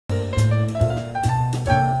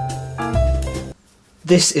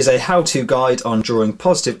This is a how-to guide on drawing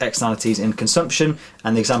positive externalities in consumption,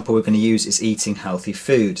 and the example we're going to use is eating healthy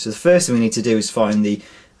food. So the first thing we need to do is find the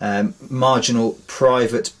marginal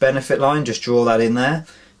private benefit line, just draw that in there,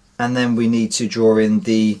 and then we need to draw in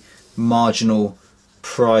the marginal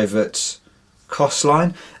private cost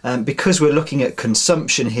line. Because we're looking at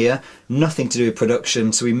consumption here, nothing to do with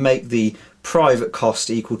production, so we make the private cost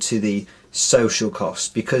equal to the social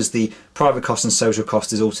cost, because the private cost and social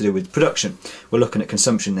cost is all to do with production. We're looking at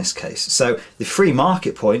consumption in this case. So the free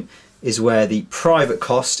market point is where the private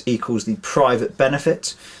cost equals the private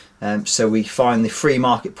benefit. So we find the free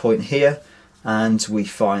market point here, and we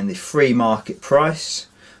find the free market price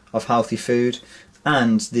of healthy food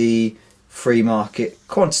and the free market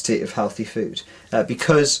quantity of healthy food,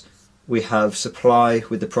 because we have supply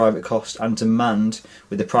with the private cost and demand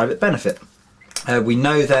with the private benefit. We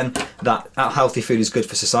know then that healthy food is good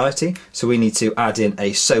for society, so we need to add in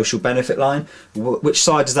a social benefit line. Which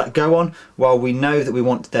side does that go on? Well, we know that we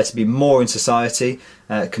want there to be more in society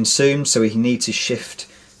consumed, so we need to shift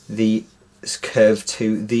the curve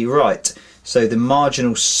to the right. So the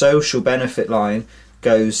marginal social benefit line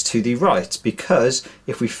goes to the right, because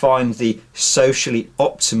if we find the socially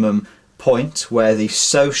optimum point where the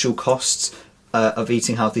social costs of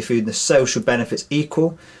eating healthy food and the social benefits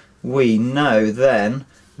equal, we know then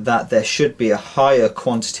that there should be a higher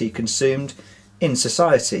quantity consumed in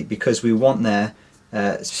society, because we want there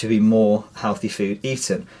to be more healthy food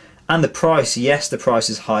eaten. And the price, yes, the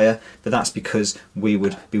price is higher, but that's because we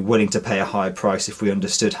would be willing to pay a higher price if we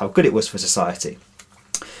understood how good it was for society.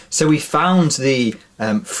 So we found the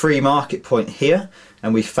free market point here,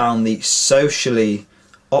 and we found the socially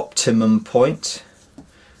optimum point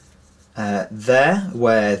there,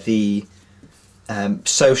 where the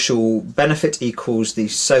social benefit equals the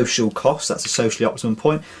social cost. That's a socially optimum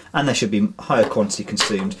point, and there should be higher quantity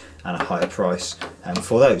consumed and a higher price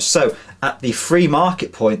for those. So at the free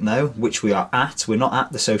market point though, which we are at, we're not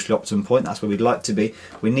at the socially optimum point, that's where we'd like to be.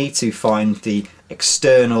 We need to find the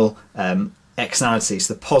external externalities,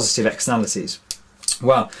 the positive externalities.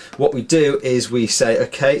 Well, what we do is we say,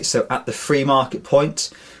 okay, so at the free market point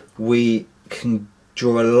we can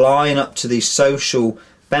draw a line up to the social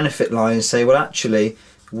benefit line and say, well, actually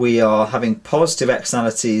we are having positive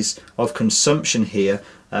externalities of consumption here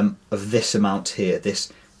of this amount here.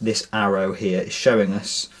 This arrow here is showing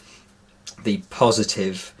us the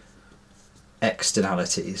positive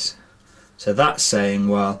externalities. So that's saying,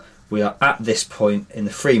 well, we are at this point in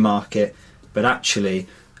the free market, but actually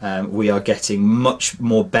we are getting much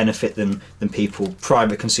more benefit than people,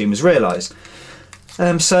 private consumers, realise.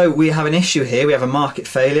 So we have an issue here, we have a market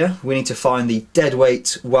failure. We need to find the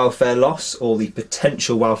deadweight welfare loss, or the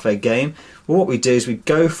potential welfare gain. Well, what we do is we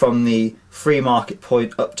go from the free market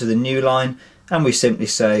point up to the new line, and we simply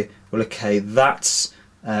say, well, okay, that's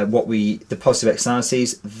the positive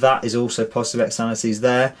externalities, that is also positive externalities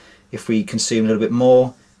there. If we consume a little bit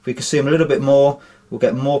more, we'll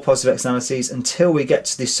get more positive externalities until we get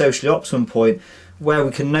to the socially optimum point, where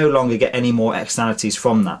we can no longer get any more externalities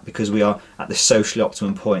from that, because we are at the socially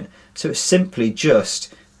optimum point. So it's simply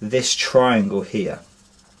just this triangle here.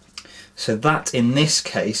 So that, in this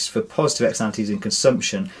case, for positive externalities in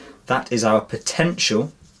consumption, that is our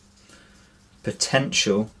potential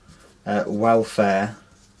welfare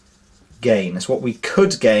gain. That's what we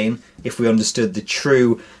could gain if we understood the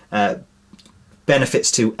true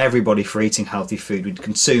benefits to everybody for eating healthy food. We'd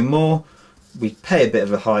consume more, we'd pay a bit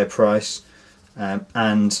of a higher price,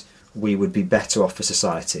 and we would be better off for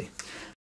society.